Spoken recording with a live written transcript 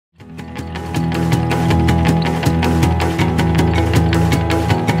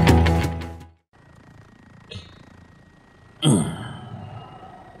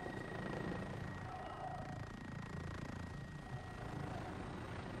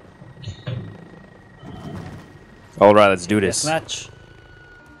Alright, let's do this. Match.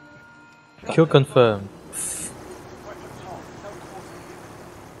 Kill confirmed.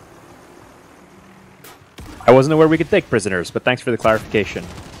 I wasn't aware we could take prisoners, but thanks for the clarification.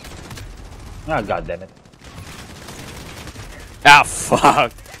 Ah, god damn it. Ah,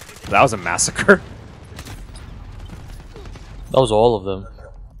 fuck! That was a massacre. That was all of them.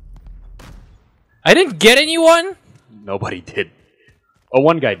 I didn't get anyone? Nobody did. Oh,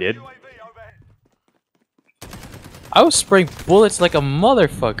 one guy did. I was spraying bullets like a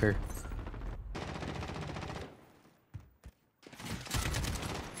motherfucker.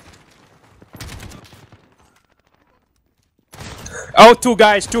 Oh, two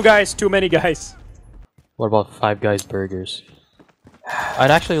guys, too many guys. What about Five Guys burgers?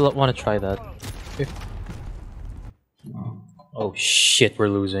 I'd actually want to try that. Oh shit, we're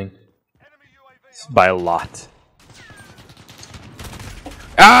losing. By a lot.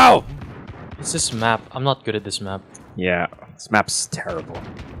 Ow! It's this map. I'm not good at this map. Yeah, this map's terrible.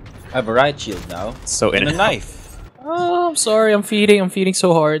 I have a riot shield now. So And a knife. Oh, I'm sorry. I'm feeding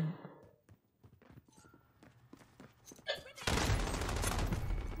so hard.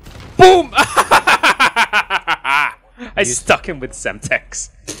 Boom! I stuck him with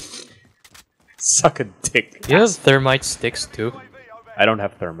Semtex. Suck a dick. You have thermite sticks too. I don't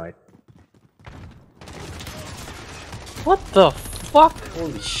have thermite. What the fuck?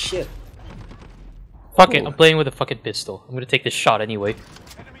 Holy shit. Fuck it, I'm playing with a fucking pistol. I'm gonna take this shot anyway.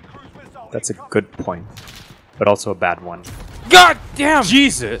 That's a good point, but also a bad one. God damn!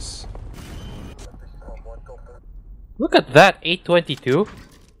 Jesus! Look at that, 822.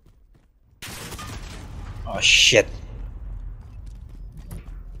 Oh shit.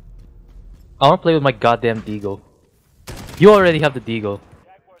 I wanna play with my goddamn Deagle. You already have the Deagle.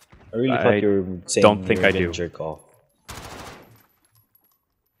 I really I thought you were saying don't think you were I gonna do. jerk off.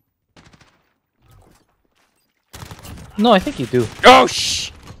 No, I think you do. Oh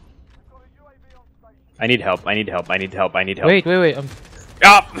shh! I need help. I need help. I need help. I need help. Wait.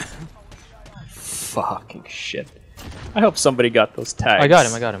 Up! Fucking shit. I hope somebody got those tags. I got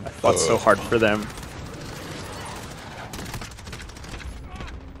him. I fought so hard for them.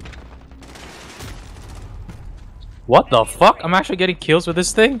 What the fuck? I'm actually getting kills with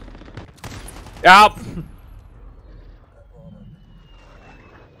this thing? Up!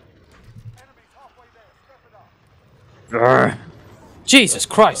 Jesus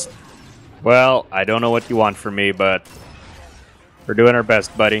Christ. Well, I don't know what you want from me, but we're doing our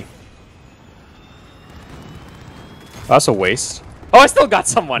best, buddy. That's a waste. Oh, I still got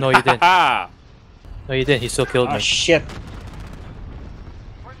someone. No, you didn't. Ah! No, you didn't. He still killed Oh me. shit.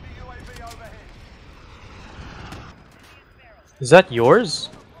 Is that yours?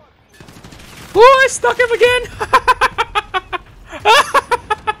 Oh, I stuck him again!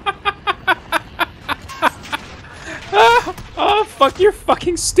 Oh, fuck, you're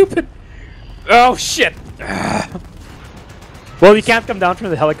fucking stupid. Oh, shit. Well, you can't come down from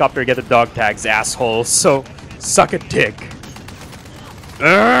the helicopter and get the dog tags, asshole, so suck a dick.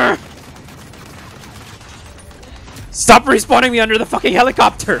 Stop respawning me under the fucking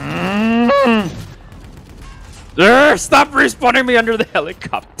helicopter! Stop respawning me under the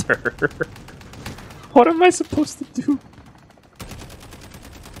helicopter! What am I supposed to do?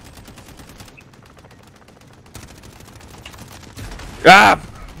 Ah!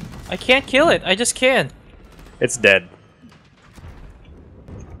 I can't kill it. I just can't. It's dead.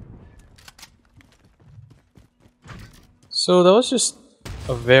 So that was just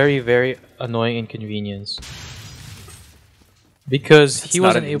a very, very annoying inconvenience. Because he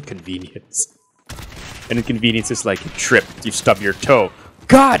wasn't able. Inconvenience. An inconvenience is like you tripped, you stubbed your toe.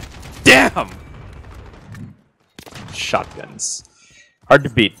 God damn! Shotguns. Hard to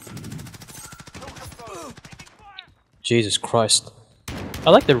beat. Jesus Christ. I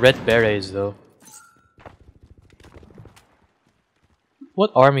like the red berets though.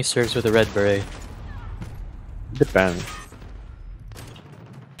 What army serves with a red beret? Depends.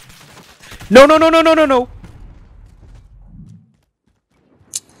 No, no, no, no, no, no, no!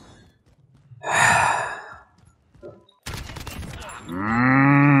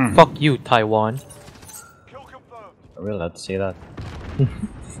 Fuck you, Taiwan. Are we allowed to say that?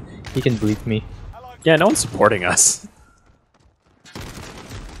 He can bleep me. Yeah, no one's supporting us.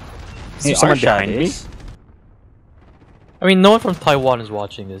 Is Hey, there someone Arshat behind me? is. I mean, no one from Taiwan is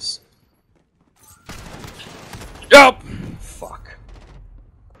watching this. Oh! Fuck.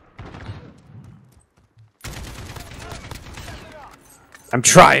 I'm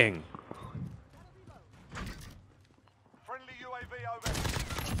trying. Friendly UAV over.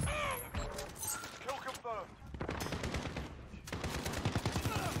 Kill confirmed.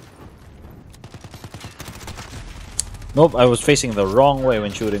 Nope, I was facing the wrong way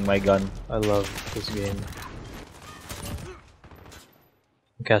when shooting my gun. I love this game.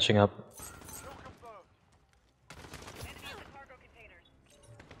 I'm catching up.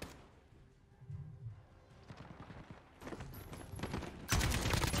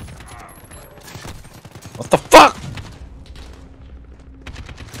 What the fuck?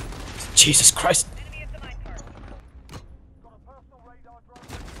 Jesus Christ.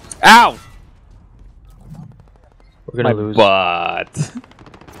 Ow! We're gonna lose. Butt.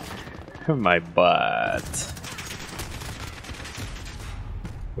 My butt.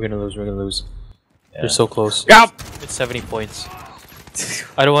 We're gonna lose. We're gonna lose. Yeah. They're so close. Ow! It's 70 points.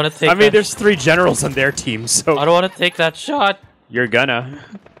 I don't want to take. I mean, that. there's 3 generals on their team, so I don't want to take that shot. you're gonna.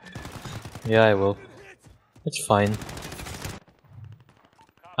 Yeah, I will. It's fine.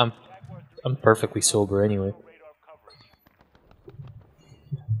 I'm perfectly sober anyway.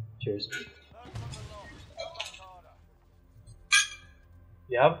 Cheers.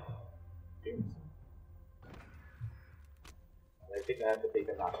 Yep. I think I have to take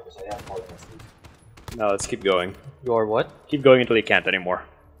a nap because I have fallen asleep. No, let's keep going. Your what? Keep going until you can't anymore.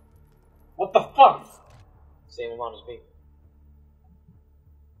 What the fuck? Same amount as me.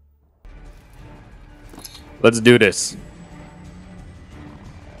 Let's do this.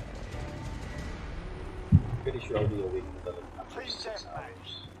 Pretty sure I'll be awake for Team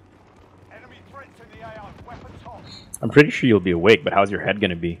deathmatch. Enemy threats in the AO. Weapons hot. I'm pretty sure you'll be awake, but how's your head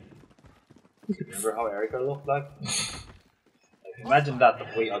gonna be? Remember how Erica looked like? Like imagine that,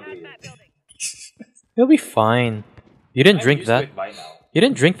 but way uglier. You'll be fine. You didn't I'm drink used to that. it by now. You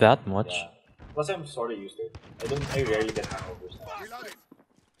didn't drink that much. Yeah. Plus I'm sort of used to it. I rarely get hangovers now.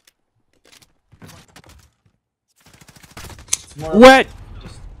 It's more What?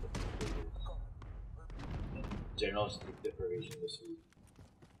 just general sleep deprivation this week.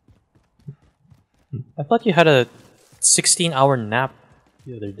 I thought you had a 16-hour nap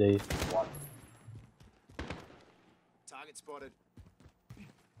the other day. One. Target spotted. I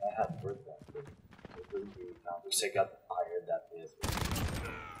had work that day. So it wouldn't really count because I got tired that day as well.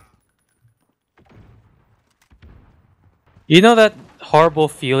 You know that horrible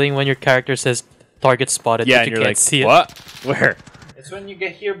feeling when your character says target spotted Yeah, but and you you're can't like, see what? Where? It's when you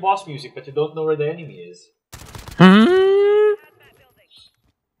get hear boss music but you don't know where the enemy is. it? Hmm?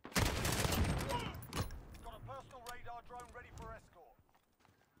 Got a personal radar drone ready for escort.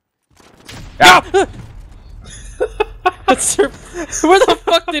 Ow! That's where the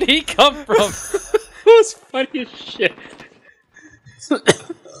fuck did he come from? That was funny as shit.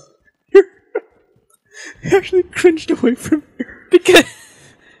 I actually cringed away from here. Because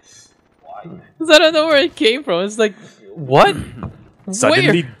Why? I don't know where it came from. It's like, what?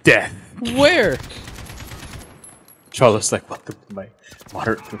 Suddenly death. Where? Charlotte's like, welcome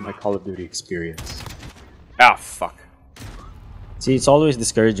to my Call of Duty experience. Ah, fuck. See, it's always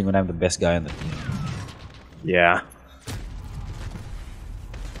discouraging when I'm the best guy on the team. Yeah.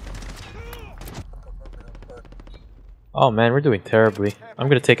 Oh man, we're doing terribly. I'm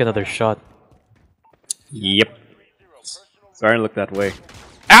gonna take another shot. Yep. Starting to look that way.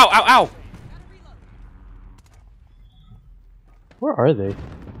 Ow, ow, ow! Where are they?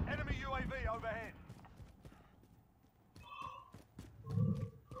 Enemy UAV overhead.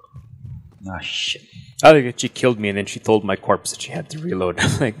 Ah, shit. I think that she killed me and then she told my corpse that she had to reload.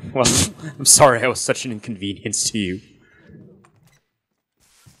 I'm like, well, I'm sorry I was such an inconvenience to you.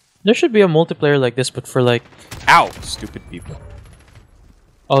 There should be a multiplayer like this, but for like... Ow! Stupid people.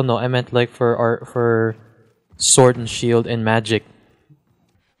 Oh no, I meant like for Sword and Shield and Magic.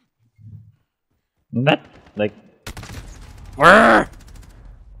 That, like... I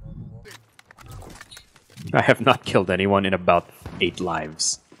have not killed anyone in about 8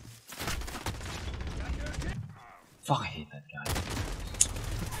 lives. Fuck, I hate that guy.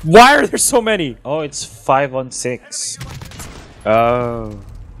 Why are there so many? Oh, it's 5 on 6. Oh.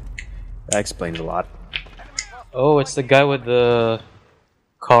 That explains a lot. Oh, it's the guy with the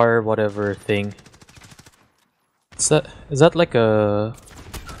car whatever thing. Is that like a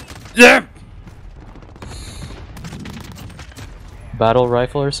Yeah! battle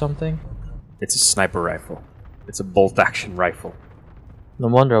rifle or something? It's a sniper rifle. It's a bolt action rifle. No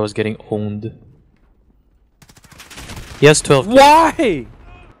wonder I was getting owned. He has 12 kills. Why?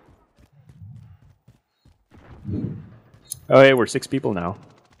 Oh, hey, we're 6 people now.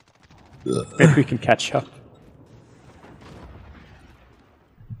 Maybe we can catch up.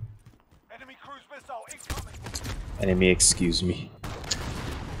 Enemy cruise missile incoming. Enemy, excuse me.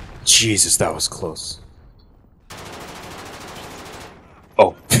 Jesus, that was close.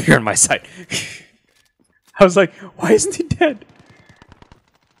 Oh, you're on my side. I was like, why isn't he dead?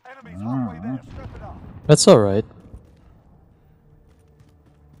 Enemies halfway there. Strip it up. That's alright.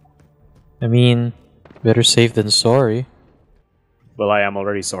 I mean, better safe than sorry. Well, I am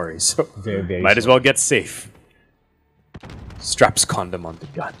already sorry, so Very, very might as well get safe. Straps condom on the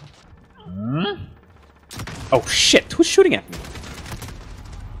gun. Oh shit! Who's shooting at me?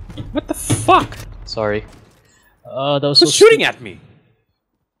 What the fuck? Sorry. That was Who's shooting at me?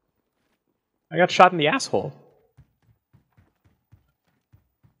 I got shot in the asshole.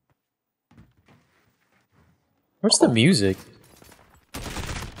 Where's the music?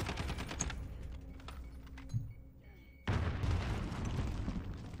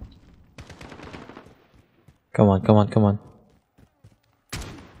 Come on, come on, come on.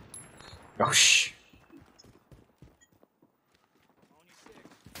 Oh shh.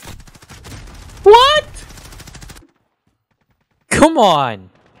 What? Come on!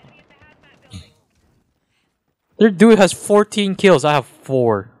 Their dude has 14 kills, I have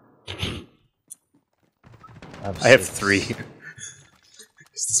 4. I have 3. Is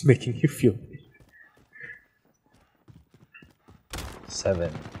this making you feel?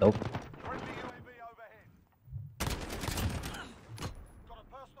 7. Nope. Friendly UAV overhead. Got a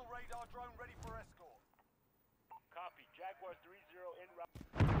personal radar drone ready for escort. Copy. Jaguar 30 en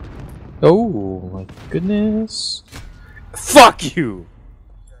route. Oh my goodness. Fuck you!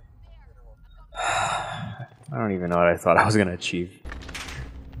 I don't even know what I thought I was gonna achieve.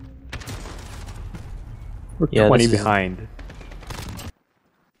 We're Yeah, 20 this is- behind.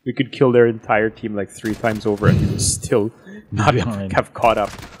 We could kill their entire team like 3 times over and we would still not Behind. have caught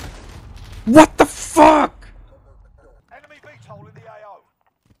up. What the fuck? Enemy VTOL in the AO.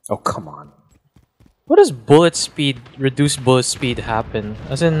 Oh, come on. What does bullet speed, reduced bullet speed happen?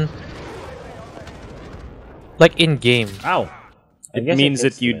 As in... Like in game. Ow! It means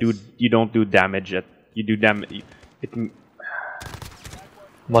that you don't do damage at you do damage.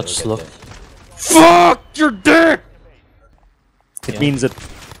 Much slow. Fuck your dick. It Yeah. means that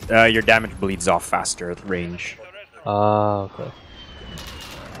your damage bleeds off faster at range. Ah, okay.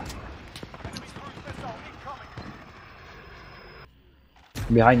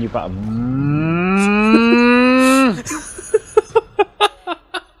 Behind you, pa.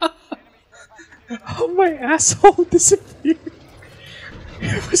 Oh, my asshole disappeared.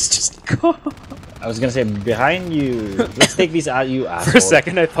 It was just gone. I was gonna say behind you. Let's take these out, you asshole. For a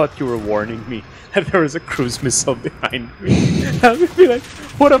second, I thought you were warning me that there was a cruise missile behind me. I would be like,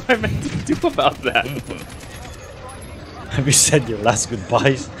 what am I meant to do about that? Have you said your last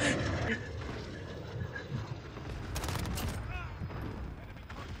goodbyes?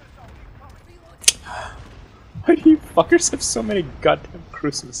 Why do you fuckers have so many goddamn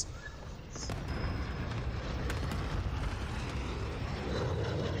cruise missiles?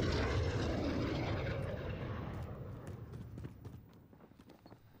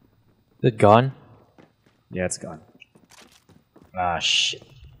 Is it gone? Yeah, it's gone. Ah, shit.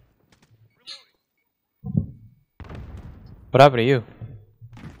 What happened to you?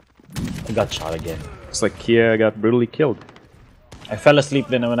 I got shot again. It's like Kia got brutally killed. I fell asleep,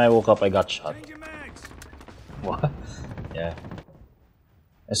 then when I woke up, I got shot. What? Yeah.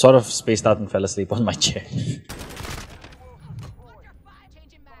 I sort of spaced out and fell asleep on my chair.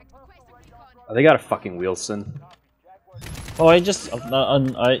 Oh, they got a fucking Wilson. Oh, I just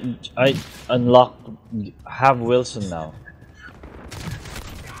I unlocked have Wilson now.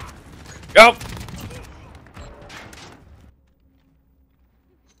 Oh!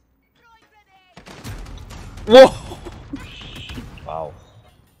 Whoa! Wow.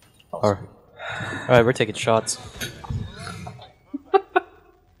 Alright, we're taking shots.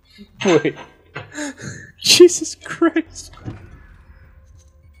 Wait. Jesus Christ.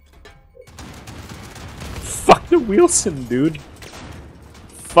 Fuck the Wilson, dude.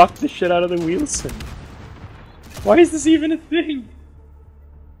 Fuck the shit out of the Wilson. Why is this even a thing?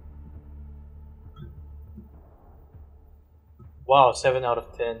 Wow, 7 out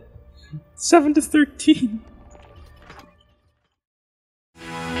of 10. 7 to 13.